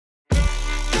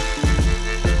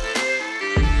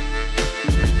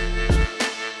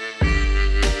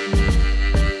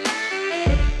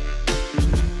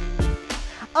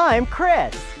I'm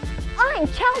Chris. I'm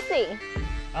Chelsea.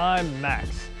 I'm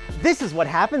Max. This is what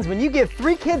happens when you give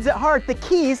 3 kids at heart the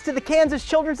keys to the Kansas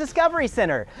Children's Discovery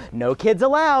Center. No kids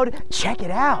allowed. Check it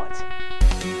out.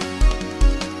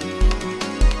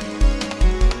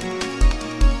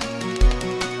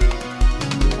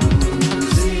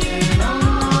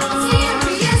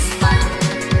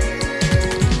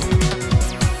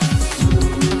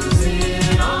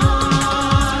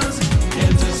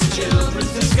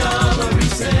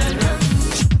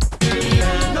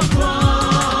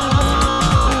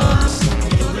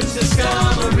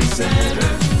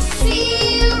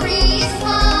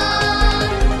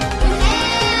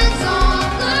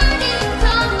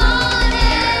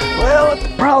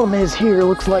 Problem is here,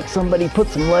 looks like somebody put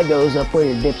some Legos up where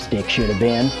your dipstick should have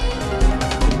been.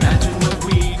 Imagine what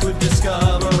we could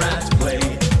discover at play.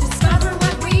 Discover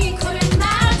what we could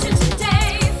imagine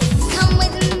today. Come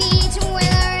with me to where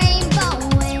the rainbow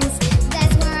ends.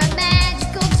 That's where a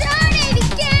magical journey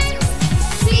begins.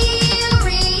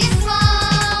 Serious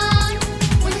fun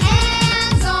with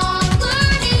hands-on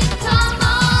learning. Come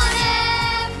on,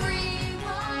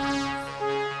 everyone.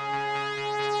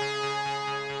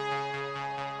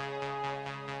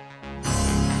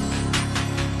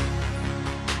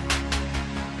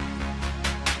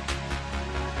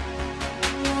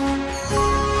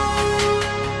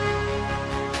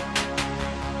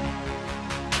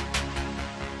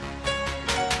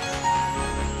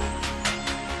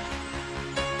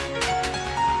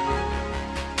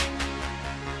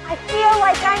 I feel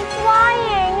like I'm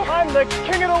flying. I'm the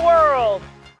king of the world.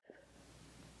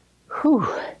 Whew,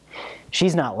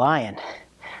 she's not lying.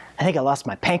 I think I lost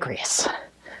my pancreas.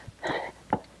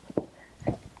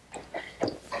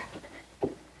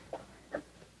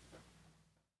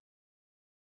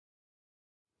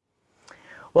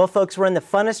 Well, folks, we're in the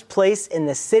funnest place in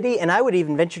the city, and I would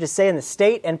even venture to say in the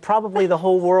state, and probably the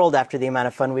whole world after the amount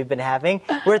of fun we've been having.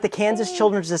 We're at the Kansas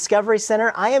Children's Discovery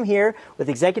Center. I am here with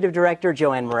Executive Director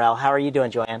Joanne Morrell. How are you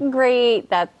doing, Joanne? Great.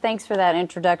 Thanks for that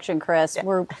introduction, Chris.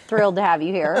 We're thrilled to have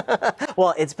you here.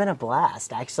 Well, it's been a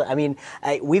blast, actually. I mean,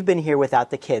 we've been here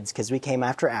without the kids because we came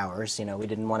after hours. You know, we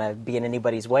didn't want to be in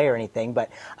anybody's way or anything, but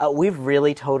we've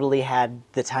really totally had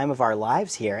the time of our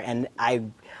lives here, and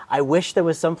I wish there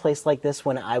was some place like this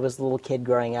when I was a little kid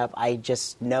growing up. I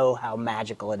just know how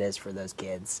magical it is for those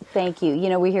kids. Thank you. You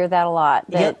know, we hear that a lot.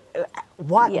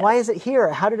 Why is it here?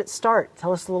 How did it start?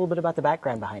 Tell us a little bit about the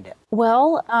background behind it.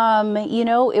 Well, you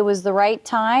know, it was the right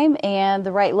time and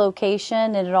the right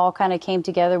location, and it all kind of came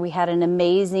together. We had an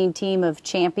amazing team of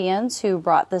champions who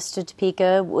brought this to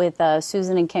Topeka with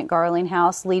Susan and Kent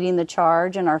Garlinghouse leading the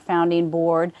charge and our founding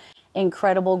board.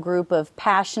 Incredible group of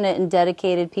passionate and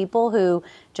dedicated people who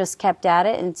just kept at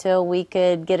it until we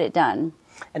could get it done.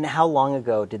 And how long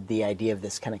ago did the idea of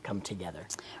this kind of come together?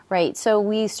 Right. So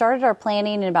we started our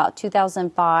planning in about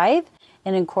 2005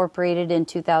 and incorporated in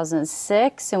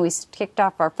 2006, and we kicked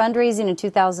off our fundraising in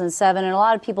 2007, and a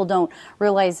lot of people don't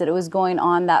realize that it was going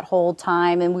on that whole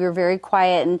time, and we were very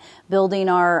quiet in building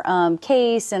our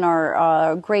case and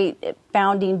our great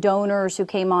founding donors who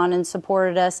came on and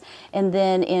supported us. And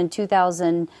then in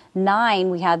 2009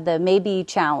 we had the Maybe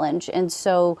Challenge, and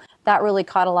so that really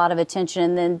caught a lot of attention.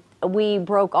 And then we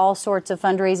broke all sorts of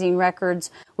fundraising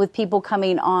records with people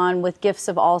coming on with gifts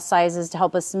of all sizes to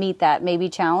help us meet that Maybe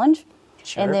Challenge.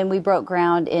 Sure. And then we broke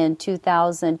ground in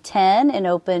 2010 and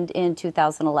opened in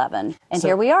 2011. And so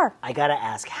here we are. I got to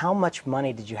ask, how much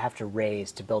money did you have to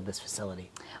raise to build this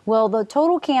facility? Well, the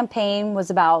total campaign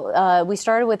was about, we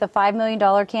started with a $5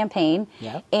 million campaign,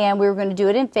 yep. And we were going to do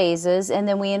it in phases, and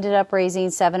then we ended up raising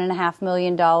 $7.5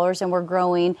 million, and we're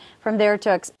growing from there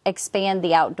to expand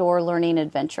the outdoor learning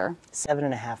adventure.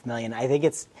 $7.5 million. I think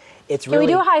it's Can really...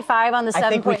 we do a high five on the 7.5? I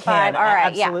think we can. All right,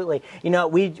 absolutely. Yeah. You know,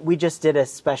 we just did a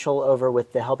special over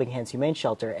with the Helping Hands Humane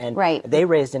Shelter, and they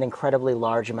raised an incredibly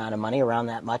large amount of money, around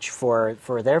that much, for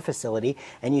their facility.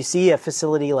 And you see a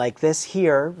facility like this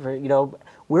here, you know,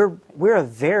 we're a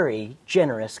very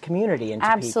generous community in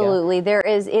Topeka. Absolutely.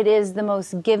 It is the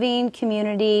most giving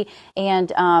community,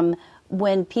 and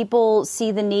when people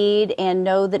see the need and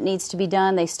know that needs to be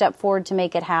done, they step forward to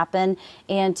make it happen.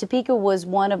 And Topeka was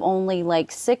one of only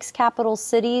like 6 capital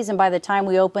cities, and by the time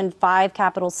we opened, 5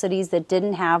 capital cities that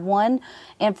didn't have one.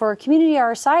 And for a community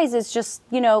our size, it's just,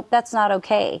 you know, that's not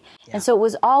okay. Yeah. And so it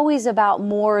was always about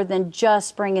more than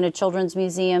just bringing a children's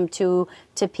museum to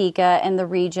Topeka and the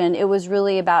region. It was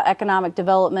really about economic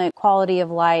development, quality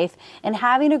of life, and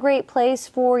having a great place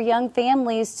for young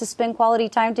families to spend quality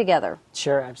time together.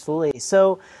 Sure, absolutely.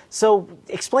 So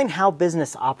explain how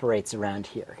business operates around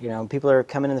here. You know, people are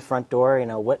coming in the front door. You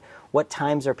know, what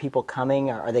times are people coming?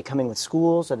 Are they coming with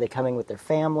schools? Are they coming with their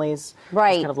families?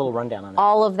 Right. Just kind of a little rundown on that.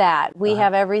 All of that. We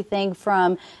have everything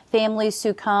from families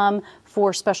who come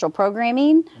for special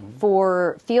programming,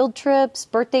 for field trips,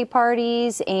 birthday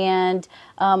parties, and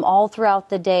all throughout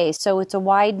the day. So it's a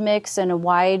wide mix and a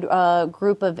wide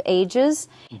group of ages.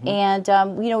 And,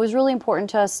 it was really important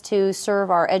to us to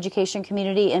serve our education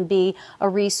community and be a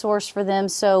resource for them.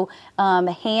 So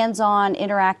hands-on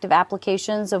interactive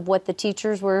applications of what the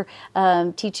teachers were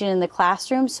teaching in the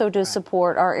classroom, so to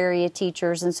support our area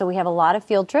teachers. And so we have a lot of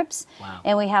field trips,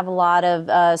 and we have a lot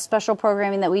of special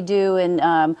programming that we do,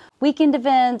 and weekend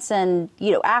events and,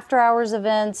 after hours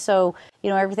events. So,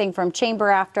 everything from chamber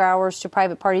after hours to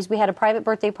private parties. We had a private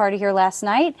birthday party here last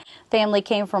night. Family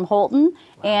came from Holton.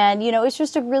 And, it's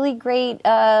just a really great,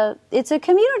 it's a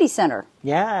community center.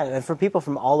 Yeah, and for people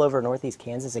from all over Northeast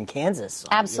Kansas and Kansas.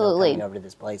 Absolutely. Coming over to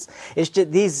this place. It's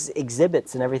just these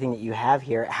exhibits and everything that you have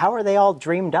here, how are they all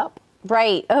dreamed up?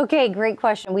 Right. Okay. Great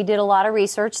question. We did a lot of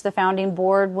research, the founding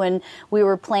board, when we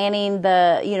were planning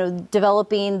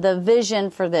developing the vision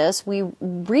for this. We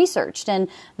researched and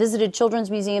visited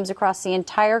children's museums across the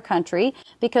entire country,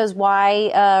 because why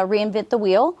reinvent the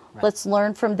wheel? Right. Let's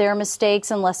learn from their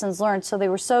mistakes and lessons learned. So they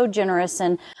were so generous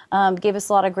and gave us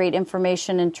a lot of great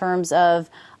information in terms of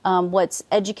what's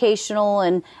educational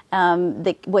and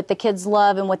what the kids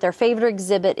love and what their favorite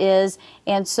exhibit is.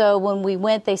 And so when we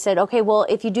went, they said, okay, well,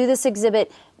 if you do this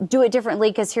exhibit, do it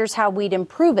differently, because here's how we'd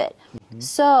improve it.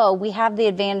 So we have the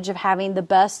advantage of having the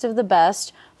best of the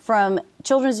best from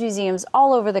children's museums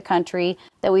all over the country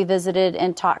that we visited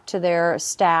and talked to their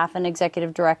staff and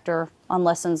executive director on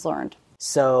lessons learned.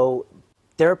 So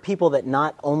there are people that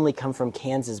not only come from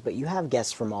Kansas, but you have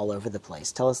guests from all over the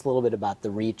place. Tell us a little bit about the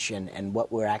reach and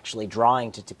what we're actually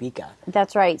drawing to Topeka.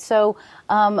 That's right. So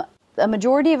a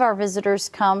majority of our visitors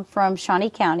come from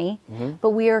Shawnee County, but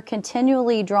we are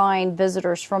continually drawing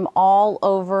visitors from all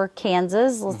over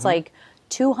Kansas. It's like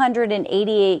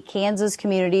 288 Kansas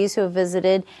communities who have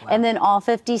visited, and then all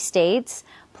 50 states,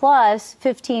 plus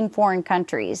 15 foreign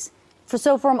countries.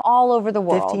 So from all over the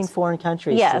world. 15 foreign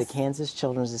countries to the Kansas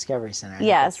Children's Discovery Center. I think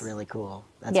that's really cool.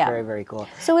 That's very, very cool.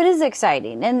 So it is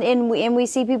exciting. And we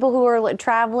see people who are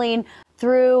traveling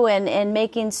through and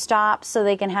making stops so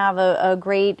they can have a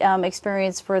great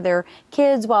experience for their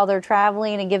kids while they're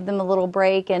traveling and give them a little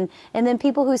break. And then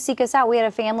people who seek us out. We had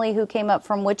a family who came up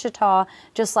from Wichita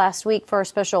just last week for our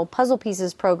special Puzzle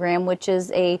Pieces program, which is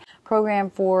a program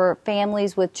for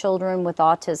families with children with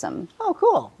autism. Oh,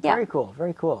 cool. Yeah. Very cool.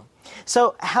 Very cool.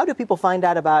 So how do people find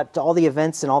out about all the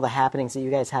events and all the happenings that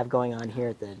you guys have going on here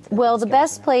at the Well, the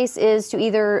best place is to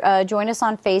either join us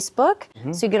on Facebook,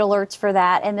 so you get alerts for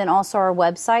that, and then also our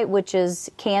website, which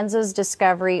is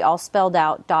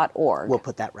kansasdiscovery.org. We'll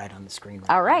put that right on the screen.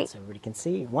 All right. So everybody can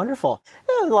see. Wonderful.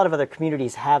 A lot of other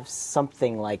communities have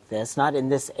something like this, not in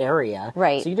this area.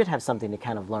 Right. So you did have something to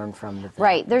kind of learn from.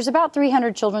 Right. There's about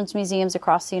 300 children's museums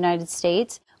across the United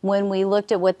States. When we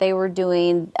looked at what they were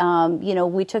doing,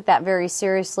 we took that very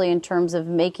seriously in terms of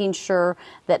making sure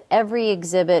that every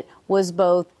exhibit was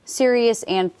both serious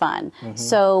and fun.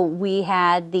 So we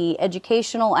had the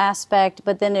educational aspect,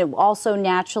 but then it also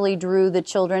naturally drew the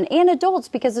children and adults,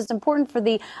 because it's important for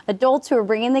the adults who are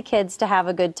bringing the kids to have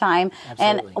a good time.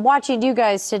 Absolutely. And watching you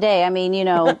guys today, I mean,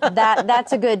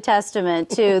 that's a good testament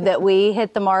to that we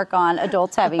hit the mark on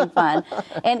adults having fun.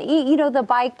 And the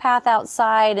bike path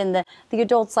outside, and the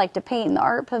adults like to paint in the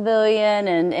art pavilion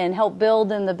and help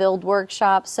build in the build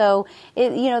workshop. So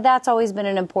that's always been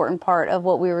an important part of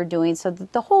what we were doing, so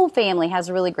that the whole family has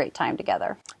a really great time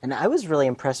together. And I was really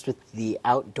impressed with the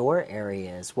outdoor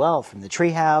area as well, from the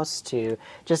treehouse to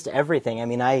just everything. I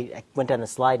mean, I went down a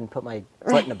slide and put my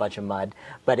foot in a bunch of mud,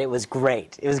 but it was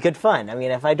great. It was good fun. I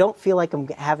mean, if I don't feel like I'm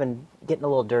getting a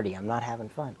little dirty, I'm not having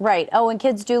fun. Right. Oh, and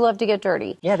kids do love to get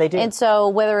dirty. Yeah, they do. And so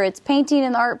whether it's painting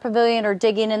in the art pavilion or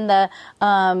digging in the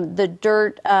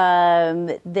dirt,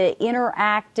 the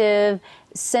interactive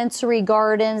sensory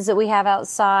gardens that we have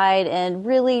outside, and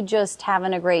really just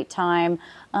having a great time.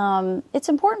 It's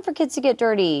important for kids to get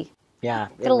dirty. Yeah.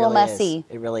 Get a little messy.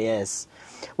 It really is.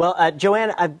 Well,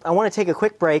 Joanne, I want to take a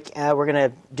quick break. We're going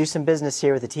to do some business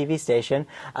here with the TV station.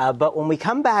 But when we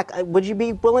come back, would you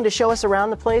be willing to show us around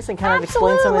the place and kind of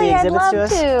explain some of the exhibits to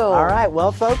us? I'd love to. All right.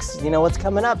 Well, folks, you know what's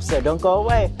coming up, so don't go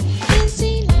away.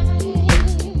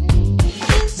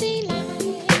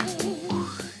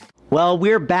 Well,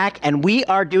 we're back, and we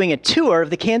are doing a tour of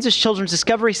the Kansas Children's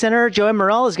Discovery Center. Joanne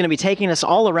Morrell is going to be taking us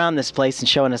all around this place and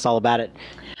showing us all about it.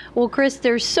 Well, Chris,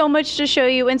 there's so much to show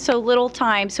you in so little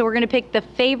time, so we're going to pick the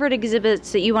favorite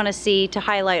exhibits that you want to see to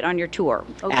highlight on your tour.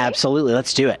 Okay? Absolutely,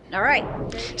 let's do it. All right.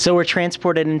 So we're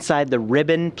transported inside the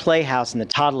Ribbon Playhouse in the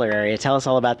toddler area. Tell us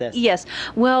all about this. Yes.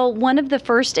 Well, one of the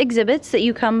first exhibits that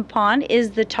you come upon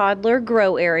is the toddler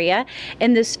grow area.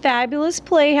 And this fabulous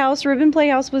playhouse, Ribbon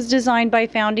Playhouse, was designed by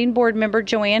founding board member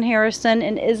Joanne Harrison.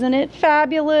 And isn't it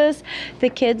fabulous? The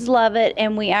kids love it.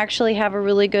 And we actually have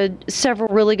several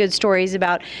really good stories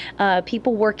about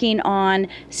people working on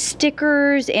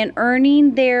stickers and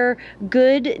earning their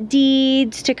good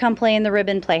deeds to come play in the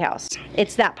Ribbon Playhouse.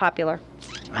 It's that popular.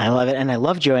 I love it, and I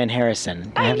love Joanne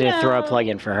Harrison. I have to throw a plug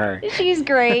in for her. She's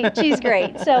great. She's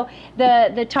great. So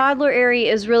the toddler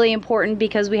area is really important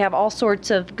because we have all sorts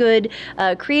of good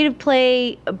creative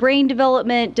play, brain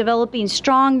development, developing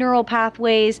strong neural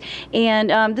pathways,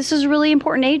 and this is a really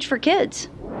important age for kids.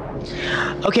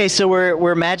 Okay, so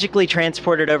we're magically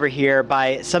transported over here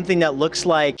by something that looks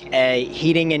like a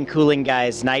heating and cooling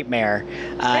guy's nightmare,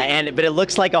 but it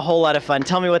looks like a whole lot of fun.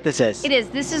 Tell me what this is. It is.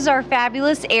 This is our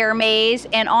fabulous air maze,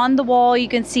 and on the wall you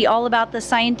can see all about the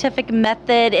scientific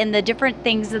method and the different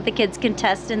things that the kids can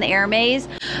test in the air maze.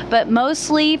 But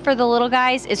mostly for the little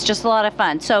guys, it's just a lot of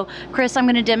fun. So, Chris, I'm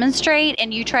going to demonstrate,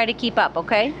 and you try to keep up,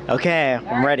 okay? Okay,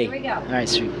 I'm ready. Here we go. All right,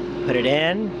 so we put it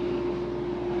in.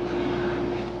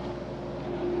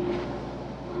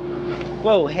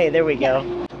 Whoa, hey, there we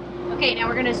go. Okay, now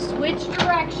we're going to switch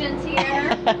directions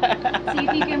here. See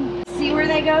if you can see where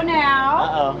they go now.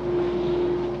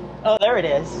 Uh-oh. Oh, there it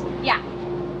is. Yeah.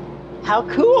 How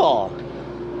cool.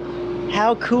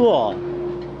 How cool.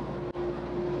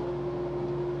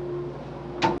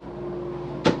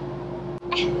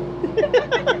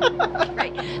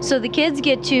 Right. So the kids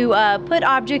get to put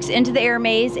objects into the air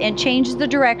maze and change the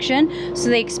direction. So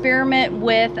they experiment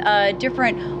with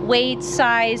different weight,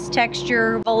 size,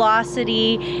 texture,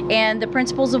 velocity, and the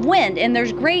principles of wind. And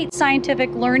there's great scientific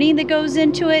learning that goes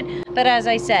into it. But as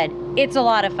I said, it's a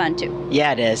lot of fun too.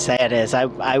 Yeah, it is. It is.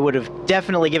 I would have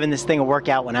definitely given this thing a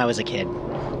workout when I was a kid.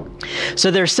 So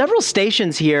there's several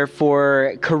stations here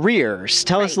for careers.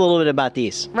 Tell us a little bit about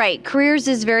these. Right. Careers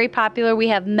is very popular. We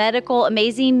have medical,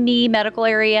 Amazing Me medical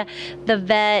area, the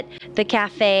vet, the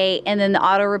cafe, and then the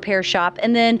auto repair shop.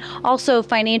 And then also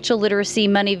financial literacy,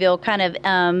 Moneyville kind of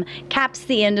caps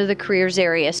the end of the careers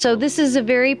area. So this is a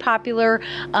very popular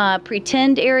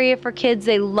pretend area for kids.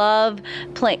 They love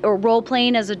role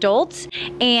playing as adults,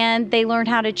 and they learn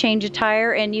how to change a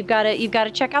tire. And you've got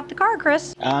to check out the car,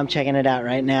 Chris. I'm checking it out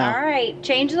right now. All right,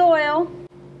 change the oil.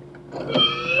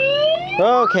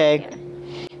 Okay.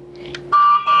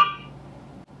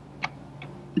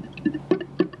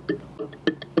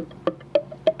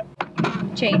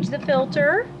 Change the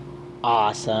filter.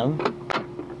 Awesome.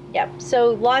 Yep, so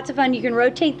lots of fun. You can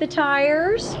rotate the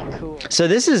tires. Cool. So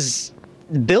this is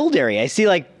build area. I see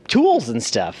like tools and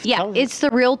stuff. Yeah, it's the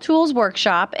Real Tools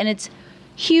Workshop, and it's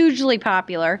hugely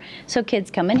popular. So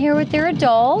kids come in here with their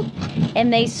adult,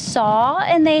 and they saw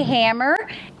and they hammer,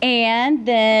 and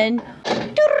then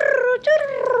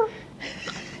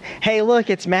hey, look,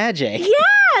 it's magic.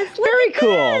 yes, look Very at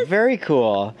cool. this. Very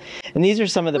cool. And these are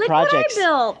some of the Look what I projects.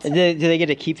 built. Do they get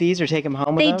to keep these or take them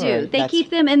home with They them? do. or They that's- keep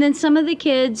them, and then some of the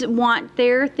kids want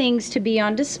their things to be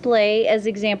on display as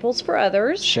examples for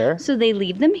others. Sure. So they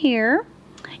leave them here.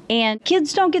 And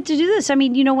kids don't get to do this. I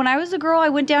mean, you know, when I was a girl, I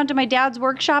went down to my dad's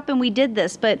workshop and we did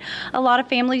this, but a lot of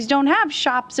families don't have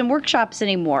shops and workshops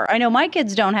anymore. I know my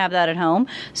kids don't have that at home,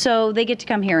 so they get to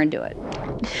come here and do it.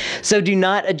 So do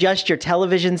not adjust your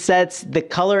television sets. The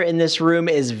color in this room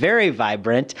is very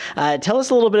vibrant. Tell us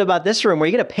a little bit about this room where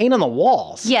you get to paint on the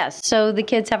walls. Yes, so the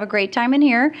kids have a great time in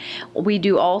here. We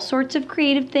do all sorts of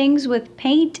creative things with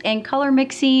paint and color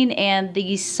mixing and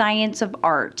the science of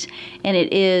art. And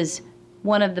it is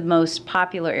one of the most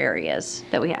popular areas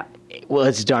that we have. Well,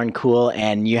 it's darn cool,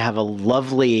 and you have a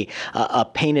lovely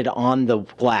painted on the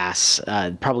glass,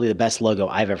 probably the best logo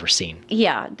I've ever seen.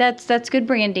 Yeah, that's good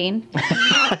branding.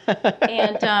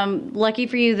 And lucky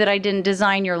for you that I didn't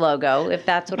design your logo, if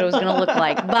that's what it was going to look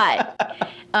like. But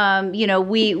you know,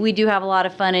 we do have a lot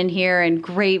of fun in here, and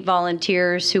great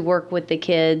volunteers who work with the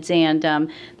kids. And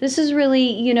this is really,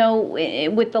 you know,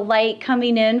 with the light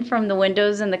coming in from the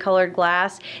windows and the colored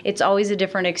glass, it's always a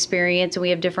different experience. And we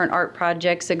have different art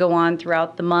projects that go on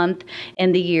throughout the month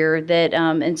and the year that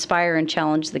inspire and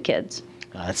challenge the kids.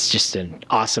 It's just an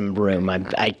awesome room.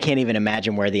 I can't even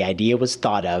imagine where the idea was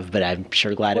thought of, but I'm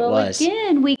sure glad it was. Well,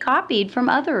 again, we copied from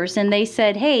others, and they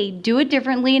said, hey, do it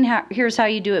differently, and here's how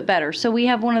you do it better. So we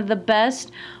have one of the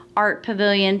best art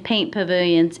pavilion, paint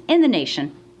pavilions in the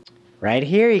nation. Right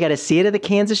here, you got to see it at the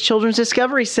Kansas Children's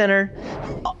Discovery Center.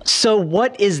 So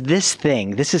what is this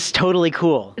thing? This is totally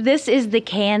cool. This is the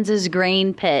Kansas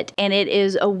Grain Pit, and it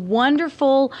is a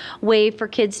wonderful way for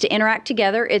kids to interact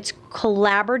together. It's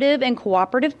collaborative and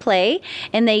cooperative play,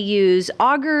 and they use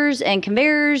augers and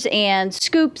conveyors and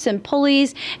scoops and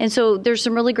pulleys, and so there's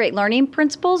some really great learning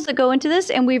principles that go into this,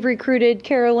 and we've recruited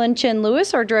Carolyn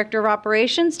Chen-Lewis, our Director of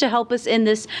Operations, to help us in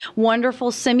this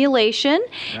wonderful simulation.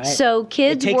 Right. So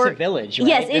kids It takes work, a village, right?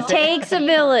 Yes, it takes a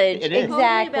village. It is.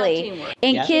 Exactly.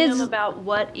 And Yeah. kids about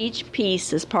what each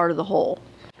piece is part of the whole.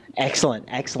 Excellent,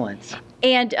 excellent.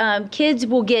 And kids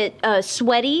will get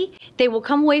sweaty. They will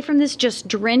come away from this just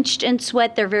drenched in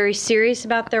sweat. They're very serious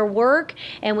about their work,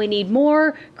 and we need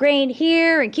more grain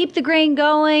here and keep the grain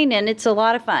going, and it's a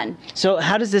lot of fun. So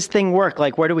how does this thing work?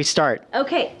 Like, where do we start?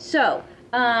 Okay, so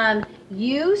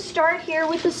you start here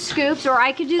with the scoops, or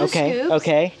I could do the scoops.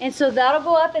 Okay. And so that'll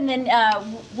go up, and then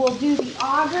we'll do the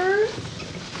augers.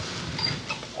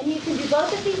 And you can do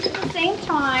both of these at the same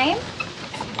time.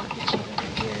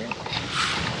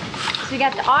 So you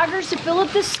got the augers to fill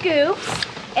up the scoops,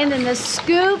 and then the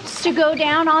scoops to go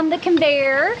down on the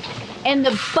conveyor, and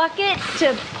the bucket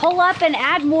to pull up and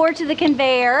add more to the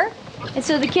conveyor. And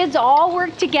so the kids all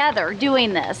work together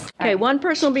doing this. Okay, one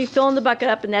person will be filling the bucket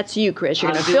up, and that's you, Chris.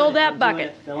 You're going to fill that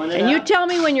bucket. And you tell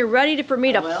me when you're ready for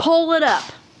me to pull it up.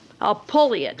 I'll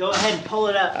pulley it. Go ahead and pull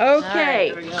it up.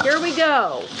 Okay, here we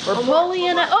go. We're pulling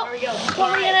it up. Oh,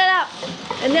 pulling it up.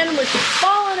 And then we're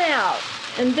falling out.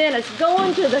 And then it's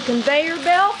going to the conveyor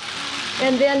belt.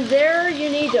 And then there you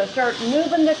need to start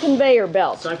moving the conveyor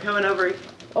belt. So I'm coming over.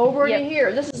 Over to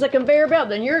here. This is the conveyor belt.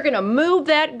 Then you're going to move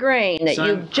that grain that So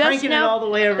you I'm just cranking it all the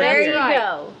way over There here. you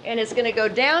go. And it's going to go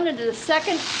down into the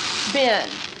second bin.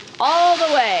 All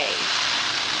the way.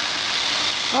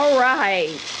 All right.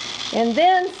 And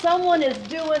then someone is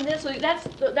doing this.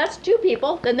 So that's two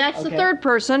people. Then that's the third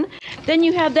person. Then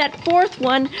you have that fourth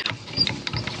one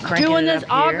Cranking doing it this, up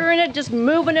here. augering it, just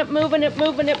moving it, moving it,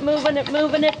 moving it, moving it,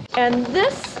 moving it. And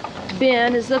this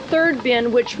bin is the third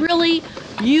bin, which really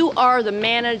you are the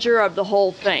manager of the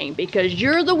whole thing, because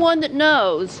you're the one that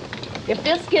knows if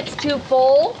this gets too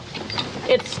full,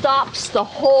 it stops the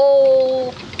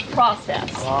whole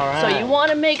process. All right. So you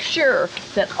want to make sure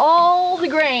that all the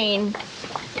grain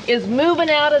is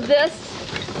moving out of this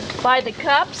by the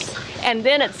cups, and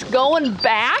then it's going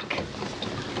back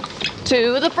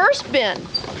to the first bin.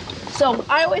 So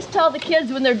I always tell the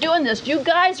kids when they're doing this, you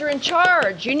guys are in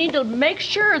charge. You need to make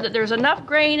sure that there's enough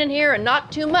grain in here and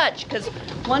not too much, because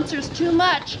once there's too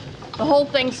much, the whole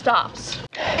thing stops.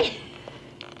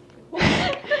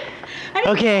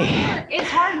 Okay. It's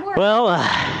hard work. Well,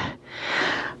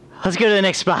 let's go to the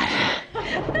next spot.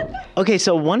 Okay,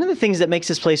 so one of the things that makes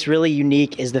this place really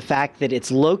unique is the fact that it's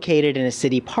located in a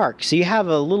city park. So you have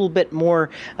a little bit more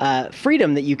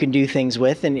freedom that you can do things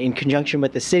with in conjunction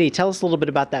with the city. Tell us a little bit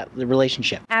about that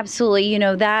relationship. Absolutely. You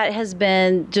know, that has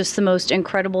been just the most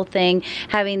incredible thing,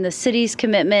 having the city's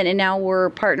commitment, and now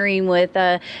we're partnering with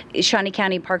Shawnee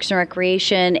County Parks and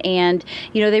Recreation, and,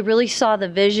 you know, they really saw the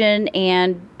vision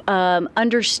and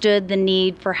understood the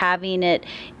need for having it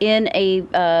in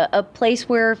a place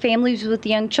where families with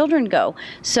young children go.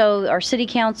 So our city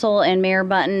council and Mayor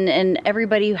Button and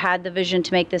everybody who had the vision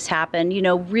to make this happen, you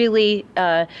know, really,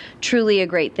 truly a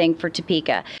great thing for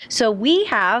Topeka. So we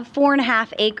have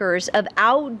 4.5 acres of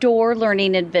outdoor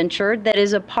learning adventure that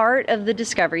is a part of the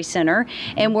Discovery Center,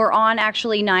 and we're on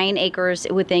actually 9 acres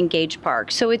within Gage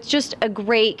Park. So it's just a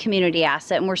great community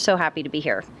asset, and we're so happy to be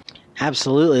here.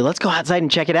 Absolutely. Let's go outside and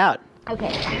check it out.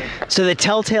 Okay. So the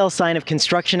telltale sign of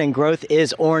construction and growth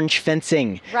is orange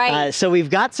fencing. Right. So we've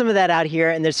got some of that out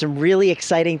here, and there's some really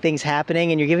exciting things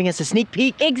happening, and you're giving us a sneak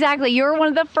peek. Exactly. You're one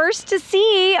of the first to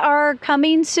see our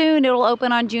coming soon. It'll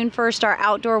open on June 1st, our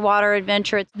outdoor water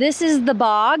adventure. This is the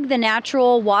bog, the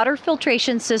natural water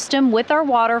filtration system with our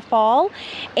waterfall.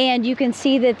 And you can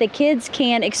see that the kids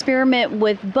can experiment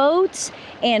with boats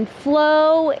and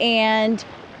flow and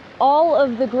all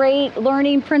of the great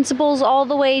learning principles all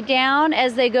the way down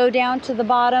as they go down to the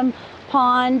bottom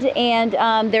pond, and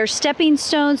there's stepping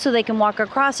stones so they can walk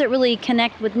across it, really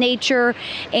connect with nature,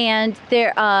 and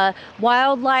their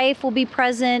wildlife will be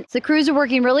present. The crews are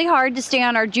working really hard to stay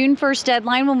on our June 1st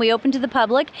deadline when we open to the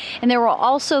public, and there will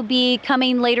also be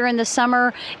coming later in the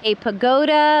summer a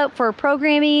pagoda for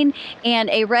programming and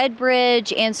a red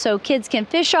bridge, and so kids can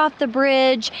fish off the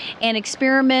bridge and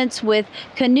experiments with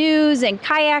canoes and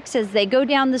kayaks as they go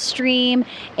down the stream,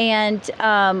 and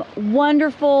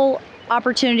wonderful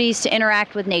opportunities to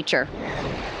interact with nature.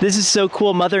 This is so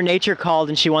cool. Mother Nature called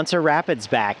and she wants her rapids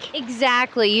back.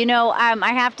 Exactly. You know,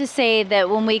 I have to say that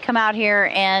when we come out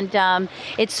here and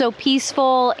it's so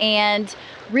peaceful, and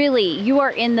really you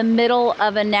are in the middle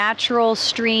of a natural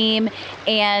stream,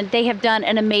 and they have done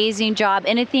an amazing job.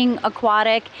 Anything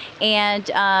aquatic and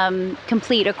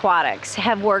Complete Aquatics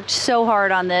have worked so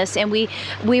hard on this, and we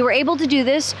were able to do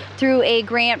this through a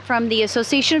grant from the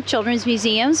Association of Children's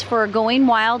Museums for a Going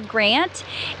Wild grant.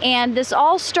 And this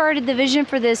all started, the vision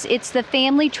for this, it's the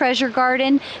Family Treasure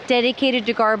Garden dedicated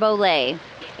to Garbo Lay.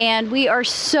 And we are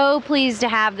so pleased to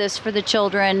have this for the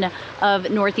children of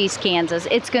Northeast Kansas.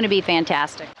 It's going to be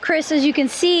fantastic. Chris, as you can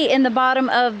see in the bottom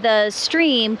of the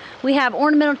stream, we have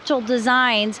ornamental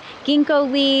designs,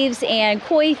 ginkgo leaves and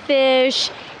koi fish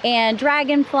and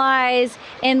dragonflies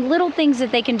and little things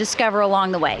that they can discover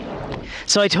along the way.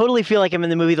 So I totally feel like I'm in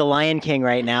the movie The Lion King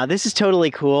right now. This is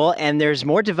totally cool, and there's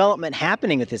more development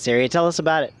happening with this area. Tell us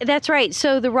about it. That's right.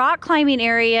 So the rock climbing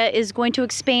area is going to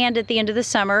expand at the end of the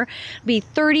summer. It'll be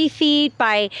 30 feet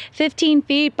by 15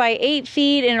 feet by 8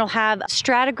 feet, and it'll have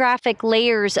stratigraphic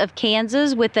layers of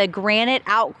Kansas with a granite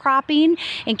outcropping,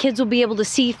 and kids will be able to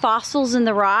see fossils in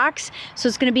the rocks. So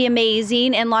it's going to be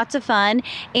amazing and lots of fun.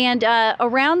 And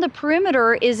around the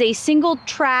perimeter is a single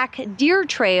track deer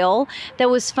trail that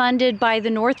was funded by the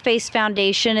North Face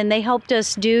Foundation, and they helped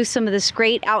us do some of this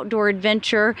great outdoor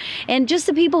adventure. And just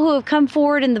the people who have come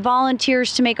forward and the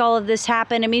volunteers to make all of this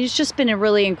happen, I mean, it's just been a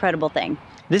really incredible thing.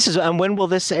 This is, when will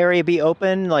this area be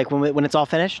open? Like when it's all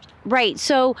finished? Right,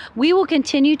 so we will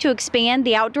continue to expand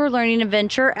the outdoor learning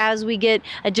adventure as we get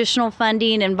additional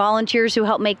funding and volunteers who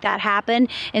help make that happen.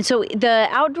 And so the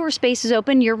outdoor space is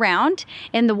open year-round,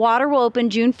 and the water will open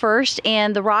June 1st,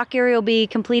 and the rock area will be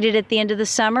completed at the end of the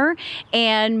summer,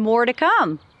 and more to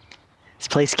come. This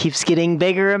place keeps getting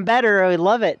bigger and better. I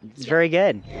love it. It's very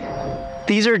good.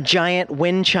 These are giant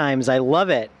wind chimes. I love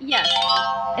it. Yes.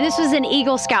 And this was an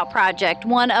Eagle Scout project,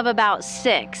 one of about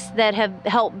 6 that have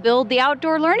helped build the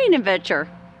outdoor learning adventure.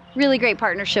 Really great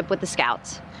partnership with the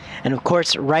Scouts. And of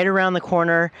course, right around the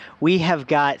corner, we have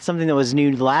got something that was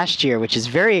new last year, which is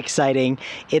very exciting.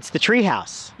 It's the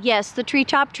treehouse. Yes, the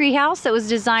treetop treehouse that was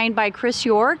designed by Chris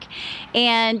York.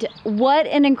 And what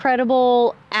an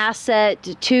incredible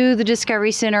asset to the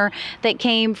Discovery Center that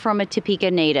came from a Topeka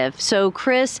native. So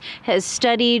Chris has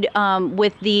studied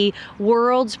with the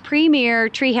world's premier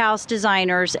treehouse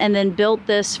designers and then built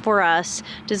this for us,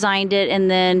 designed it,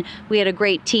 and then we had a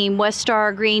great team, West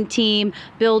Star Green Team,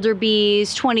 Builder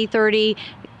Bees, 2030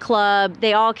 Club.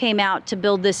 They all came out to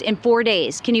build this in 4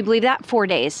 days. Can you believe that? 4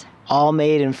 days. All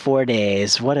made in 4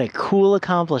 days. What a cool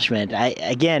accomplishment. I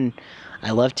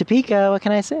love Topeka. What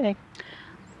can I say?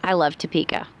 I love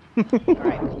Topeka. All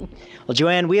right. Well,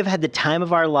 Joanne, we have had the time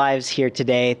of our lives here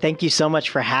today. Thank you so much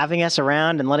for having us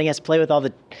around and letting us play with all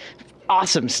the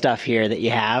awesome stuff here that you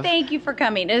have. Thank you for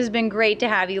coming. It has been great to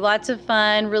have you. Lots of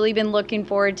fun. Really been looking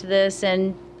forward to this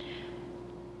and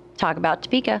talk about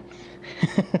Topeka.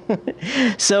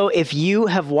 So if you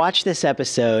have watched this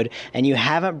episode and you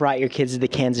haven't brought your kids to the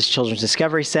Kansas Children's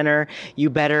Discovery Center, you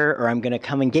better, or I'm going to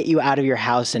come and get you out of your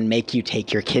house and make you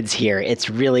take your kids here. It's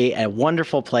really a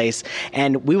wonderful place,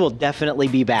 and we will definitely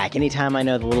be back. Anytime I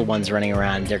know the little ones running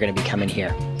around, they're going to be coming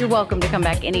here. You're welcome to come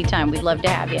back anytime. We'd love to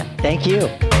have you. Thank you.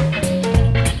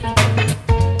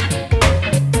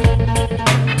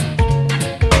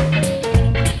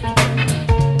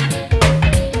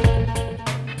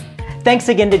 Thanks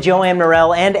again to Joanne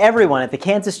Morrell and everyone at the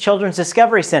Kansas Children's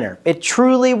Discovery Center. It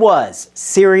truly was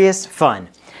serious fun.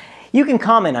 You can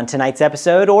comment on tonight's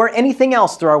episode or anything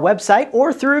else through our website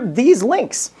or through these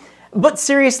links. But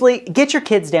seriously, get your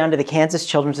kids down to the Kansas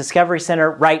Children's Discovery Center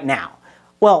right now.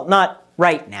 Well, not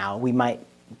right now. We might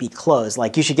be closed.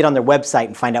 Like, you should get on their website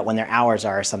and find out when their hours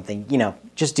are or something. You know,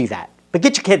 just do that. But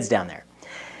get your kids down there.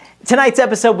 Tonight's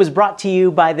episode was brought to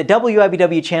you by the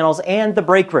WIBW channels and The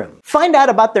Break Room. Find out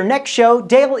about their next show,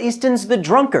 Dale Easton's The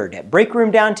Drunkard, at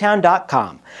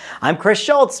breakroomdowntown.com. I'm Chris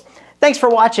Schultz. Thanks for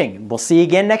watching. We'll see you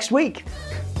again next week.